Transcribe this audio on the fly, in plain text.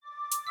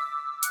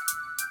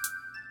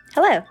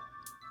Hello,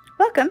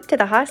 welcome to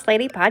the Hoss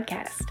Lady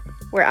Podcast,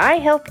 where I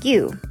help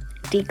you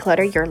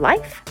declutter your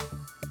life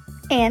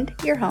and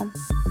your home.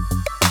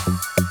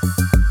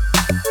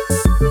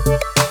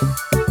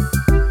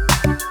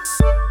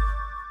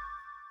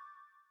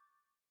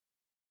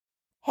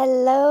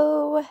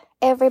 Hello,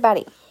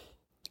 everybody.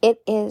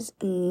 It is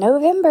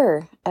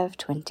November of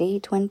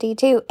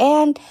 2022,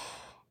 and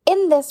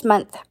in this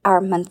month,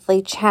 our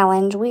monthly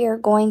challenge, we are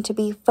going to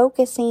be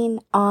focusing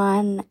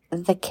on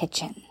the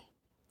kitchen.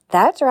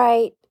 That's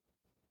right,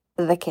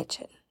 the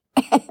kitchen.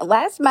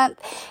 Last month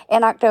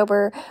in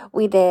October,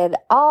 we did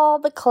all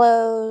the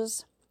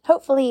clothes.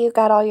 Hopefully you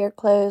got all your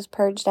clothes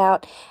purged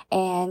out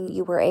and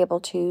you were able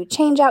to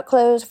change out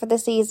clothes for the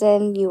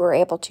season. You were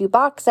able to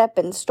box up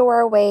and store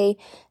away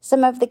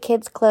some of the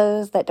kids'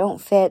 clothes that don't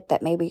fit,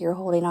 that maybe you're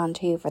holding on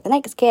to for the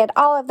next kid.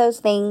 All of those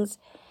things.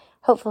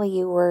 Hopefully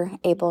you were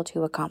able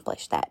to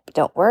accomplish that. But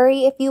don't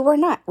worry if you were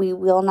not. We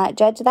will not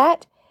judge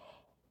that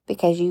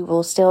because you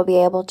will still be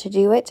able to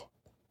do it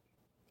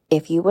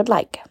if you would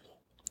like,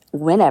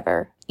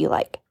 whenever you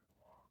like.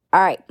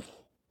 All right.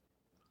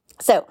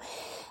 So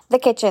the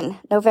kitchen,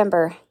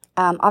 November.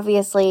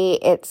 Obviously,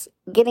 it's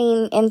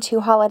getting into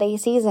holiday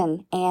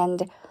season,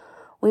 and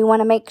we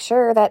want to make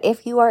sure that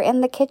if you are in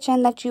the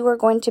kitchen, that you are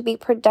going to be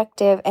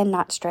productive and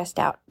not stressed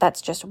out.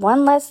 That's just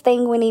one less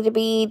thing we need to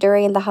be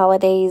during the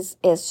holidays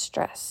is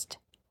stressed.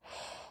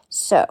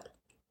 So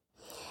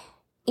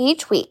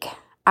each week,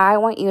 I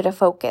want you to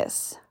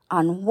focus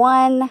on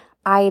one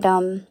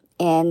item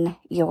in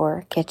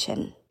your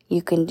kitchen.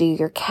 You can do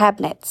your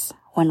cabinets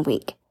one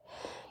week.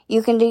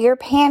 You can do your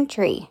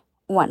pantry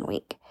one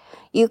week.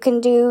 You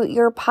can do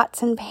your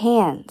pots and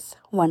pans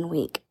one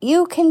week.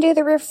 You can do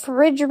the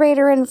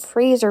refrigerator and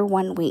freezer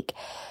one week.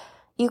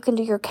 You can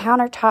do your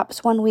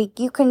countertops one week.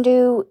 You can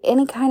do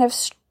any kind of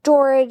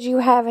storage you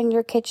have in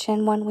your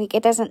kitchen one week.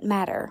 It doesn't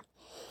matter.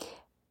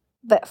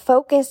 But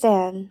focus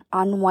in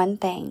on one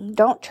thing.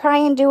 Don't try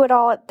and do it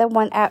all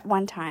at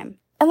one time.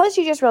 Unless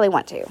you just really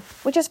want to,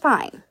 which is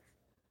fine.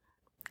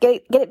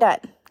 Get it done.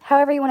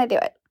 However you want to do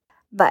it.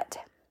 But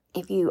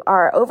if you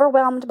are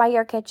overwhelmed by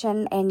your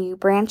kitchen and you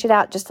branch it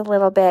out just a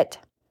little bit,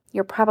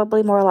 you're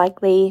probably more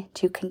likely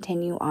to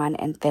continue on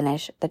and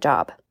finish the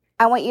job.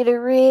 I want you to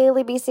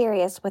really be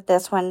serious with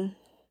this one.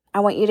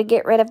 I want you to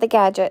get rid of the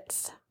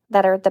gadgets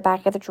that are at the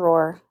back of the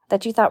drawer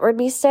that you thought would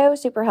be so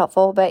super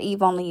helpful, but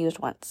you've only used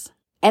once.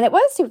 And it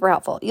was super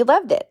helpful. You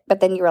loved it. But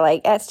then you were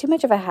like, that's too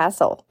much of a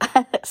hassle.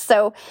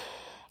 So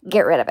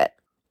get rid of it.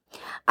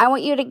 I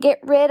want you to get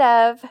rid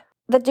of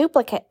the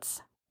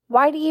duplicates.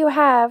 Why do you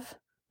have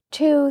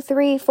 2,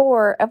 3,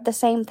 4 of the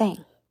same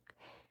thing?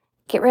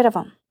 Get rid of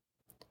them.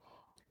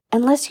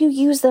 Unless you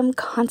use them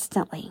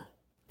constantly,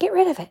 get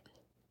rid of it.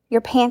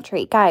 Your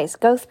pantry, guys,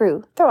 go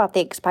through. Throw out the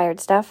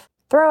expired stuff.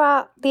 Throw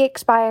out the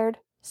expired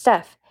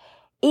stuff.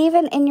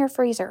 Even in your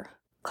freezer,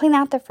 clean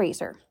out the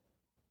freezer.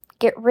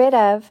 Get rid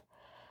of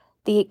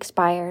the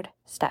expired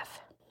stuff.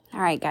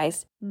 All right,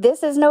 guys,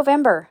 this is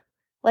November.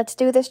 Let's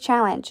do this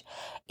challenge.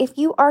 If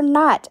you are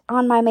not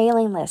on my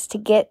mailing list to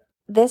get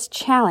this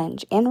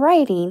challenge in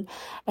writing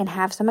and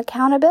have some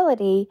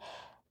accountability,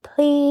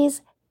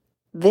 please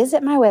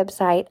visit my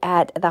website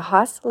at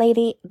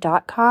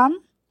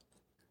thehosslady.com.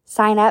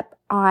 Sign up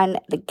on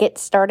the Get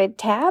Started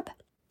tab.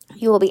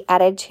 You will be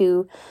added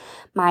to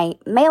my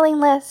mailing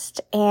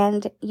list,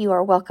 and you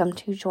are welcome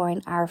to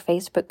join our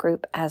Facebook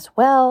group as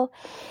well.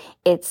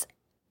 It's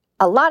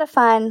a lot of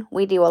fun.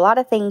 We do a lot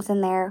of things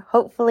in there.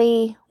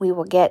 Hopefully, we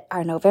will get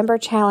our November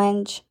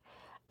challenge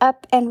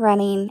up and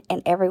running,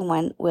 and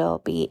everyone will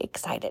be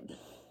excited.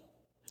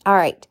 All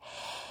right,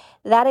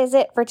 that is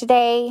it for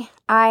today.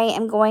 I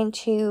am going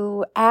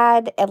to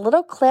add a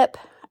little clip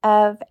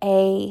of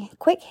a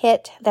quick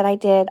hit that I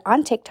did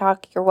on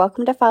TikTok. You're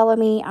welcome to follow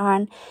me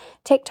on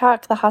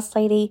TikTok, The Hoss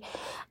Lady,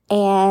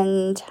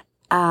 and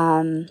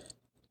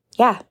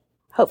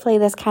hopefully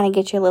this kind of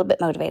gets you a little bit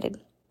motivated.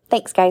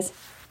 Thanks, guys.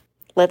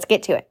 Let's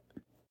get to it.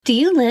 Do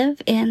you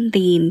live in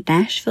the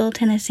Nashville,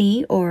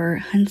 Tennessee or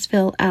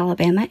Huntsville,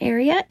 Alabama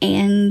area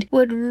and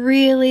would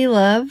really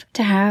love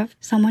to have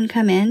someone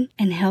come in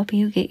and help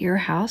you get your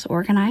house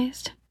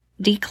organized?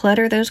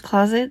 Declutter those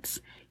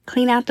closets?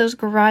 Clean out those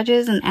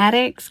garages and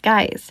attics?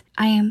 Guys,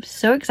 I am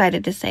so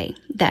excited to say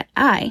that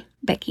I,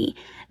 Becky,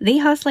 the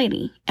Hoss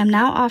Lady, am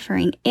now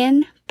offering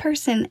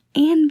in-person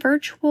and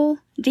virtual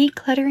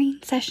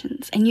decluttering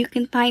sessions. And you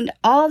can find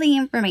all the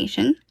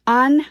information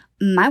on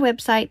my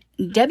website,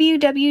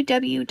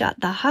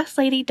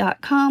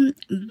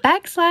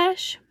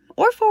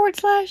 www.thehosslady.com/or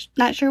 /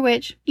 not sure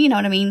which, you know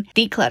what I mean,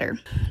 declutter.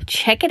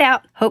 Check it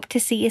out. Hope to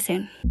see you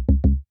soon.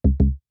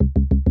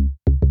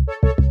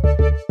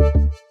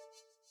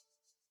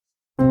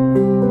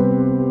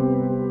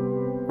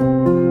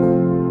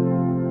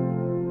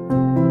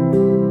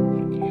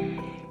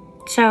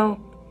 So,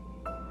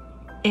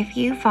 if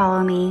you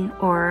follow me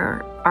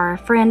or are a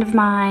friend of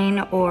mine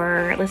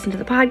or listen to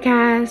the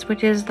podcast,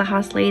 which is the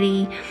Hoss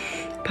Lady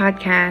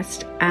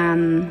podcast,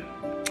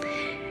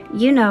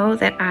 you know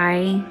that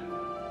I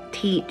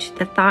teach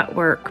the thought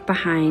work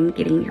behind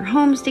getting your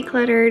homes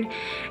decluttered,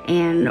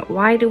 and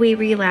why do we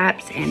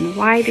relapse, and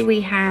why do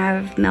we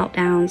have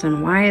meltdowns,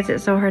 and why is it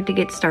so hard to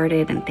get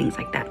started, and things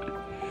like that.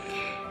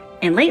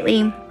 And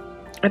lately,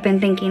 I've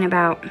been thinking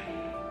about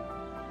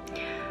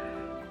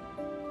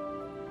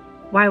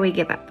why we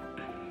give up.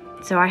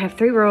 So I have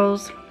 3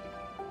 rules.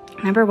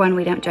 Number 1,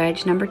 we don't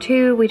judge. Number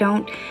 2, we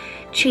don't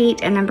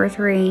cheat. And number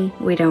 3,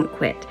 we don't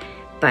quit.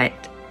 But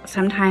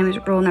sometimes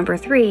rule number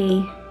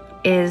 3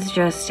 is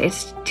just,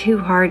 it's too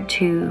hard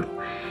to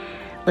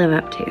live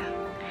up to.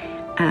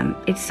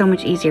 It's so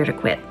much easier to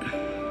quit.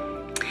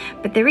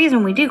 But the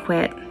reason we do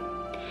quit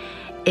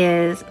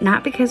is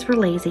not because we're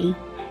lazy,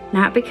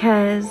 not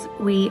because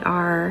we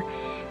are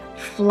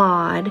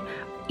flawed.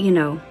 We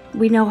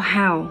know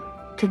how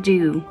to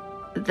do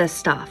the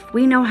stuff.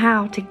 We know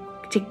how to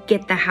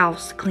get the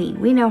house clean.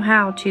 We know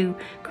how to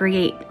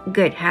create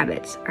good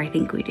habits, or I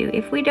think we do.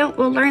 If we don't,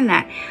 we'll learn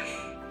that.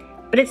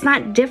 But it's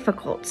not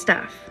difficult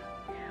stuff.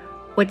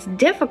 What's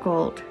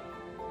difficult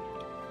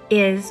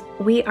is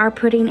we are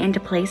putting into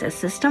place a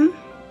system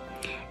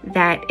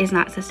that is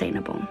not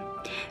sustainable.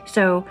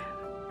 So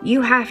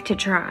you have to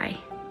try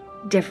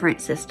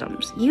different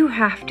systems. You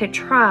have to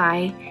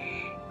try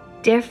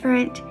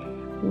different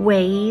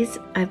ways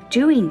of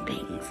doing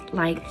things.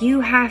 Like,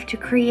 you have to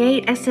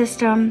create a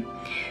system,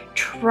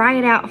 try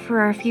it out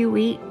for a few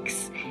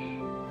weeks.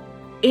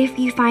 If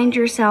you find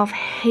yourself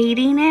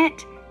hating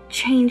it,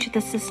 change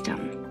the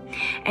system.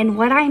 And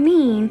what I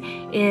mean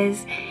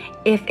is,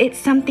 if it's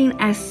something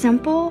as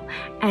simple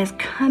as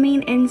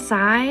coming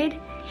inside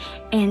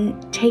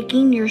and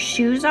taking your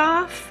shoes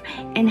off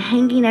and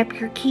hanging up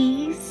your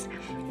keys,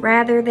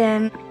 rather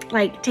than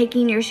like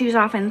taking your shoes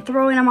off and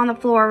throwing them on the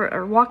floor,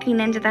 or walking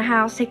into the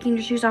house, taking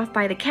your shoes off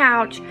by the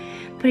couch,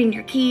 putting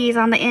your keys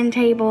on the end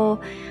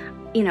table,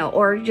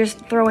 or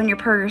just throwing your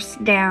purse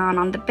down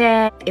on the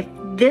bed. If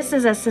this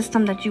is a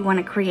system that you want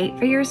to create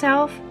for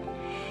yourself,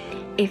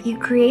 if you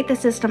create the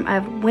system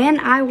of, when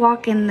I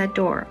walk in the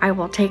door, I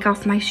will take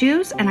off my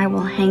shoes and I will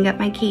hang up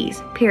my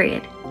keys,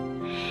 period.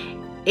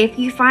 If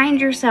you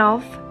find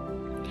yourself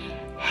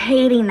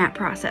hating that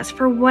process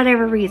for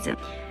whatever reason,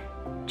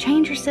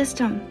 change your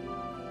system.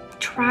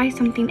 Try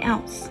something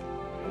else.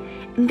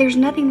 And there's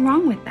nothing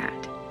wrong with that.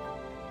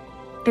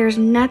 There's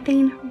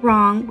nothing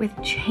wrong with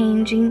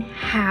changing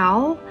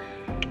how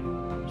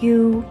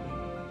you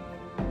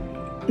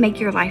make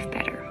your life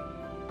better.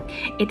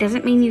 It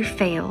doesn't mean you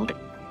failed.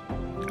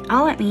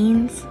 All it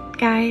means,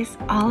 guys,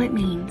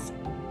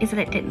 is that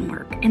it didn't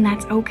work. And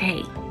that's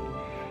okay.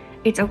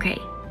 It's okay.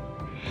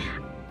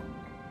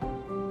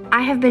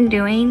 I have been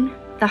doing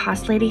the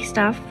Hoss Lady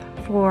stuff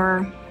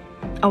for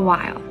a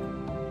while.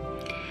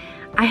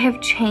 I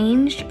have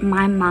changed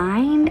my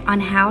mind on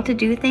how to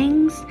do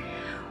things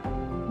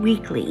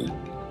weekly.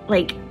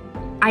 Like,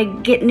 I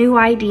get new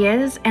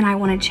ideas and I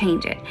want to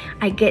change it.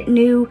 I get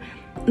new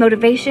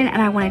motivation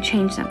and I want to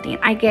change something.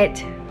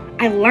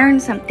 I learn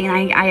something.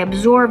 I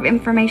absorb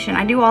information.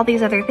 I do all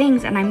these other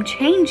things, and I'm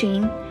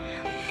changing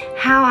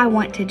how I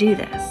want to do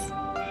this.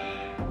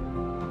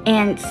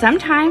 And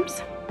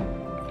sometimes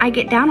I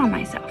get down on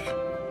myself.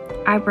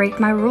 I break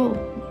my rule.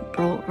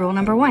 Rule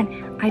number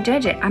 1, I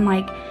judge it. I'm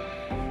like,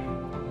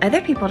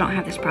 other people don't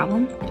have this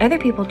problem. Other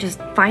people just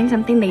find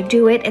something, they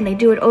do it, and they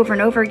do it over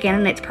and over again,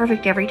 and it's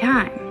perfect every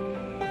time.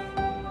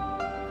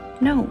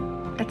 No,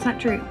 that's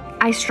not true.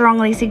 I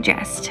strongly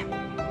suggest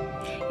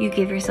you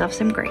give yourself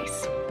some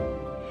grace.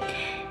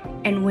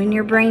 And when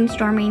you're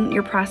brainstorming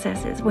your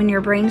processes, when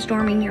you're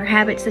brainstorming your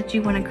habits that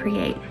you want to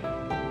create,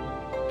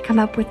 come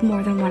up with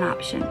more than one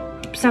option.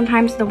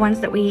 Sometimes the ones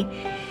that we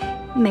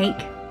make,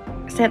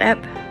 set up,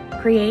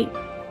 create,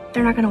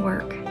 they're not going to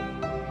work.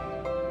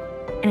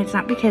 And it's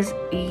not because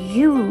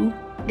you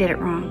did it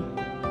wrong.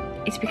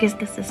 It's because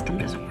the system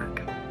doesn't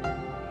work.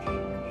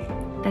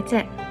 That's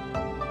it.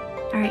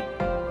 All right.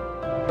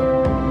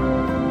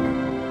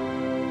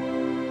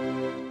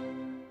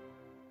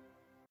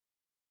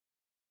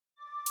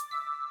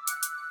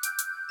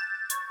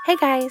 Hey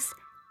guys,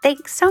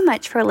 thanks so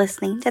much for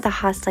listening to the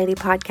Hoss Lady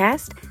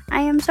podcast. I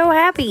am so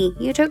happy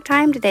you took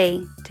time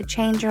today to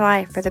change your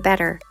life for the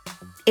better.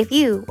 If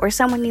you or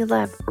someone you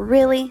love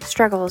really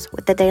struggles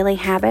with the daily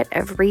habit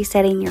of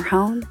resetting your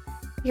home,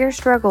 your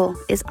struggle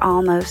is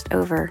almost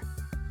over.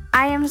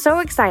 I am so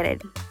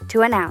excited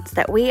to announce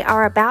that we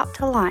are about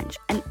to launch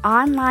an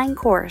online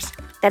course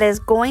that is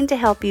going to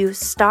help you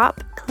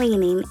stop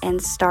cleaning and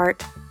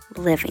start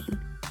living.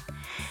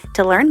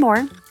 To learn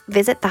more,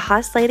 visit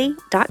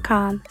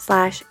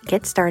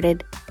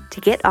thehosslady.com/get-started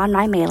to get on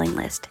my mailing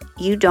list.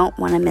 You don't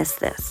want to miss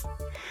this.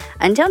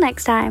 Until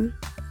next time,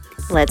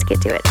 let's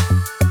get to it.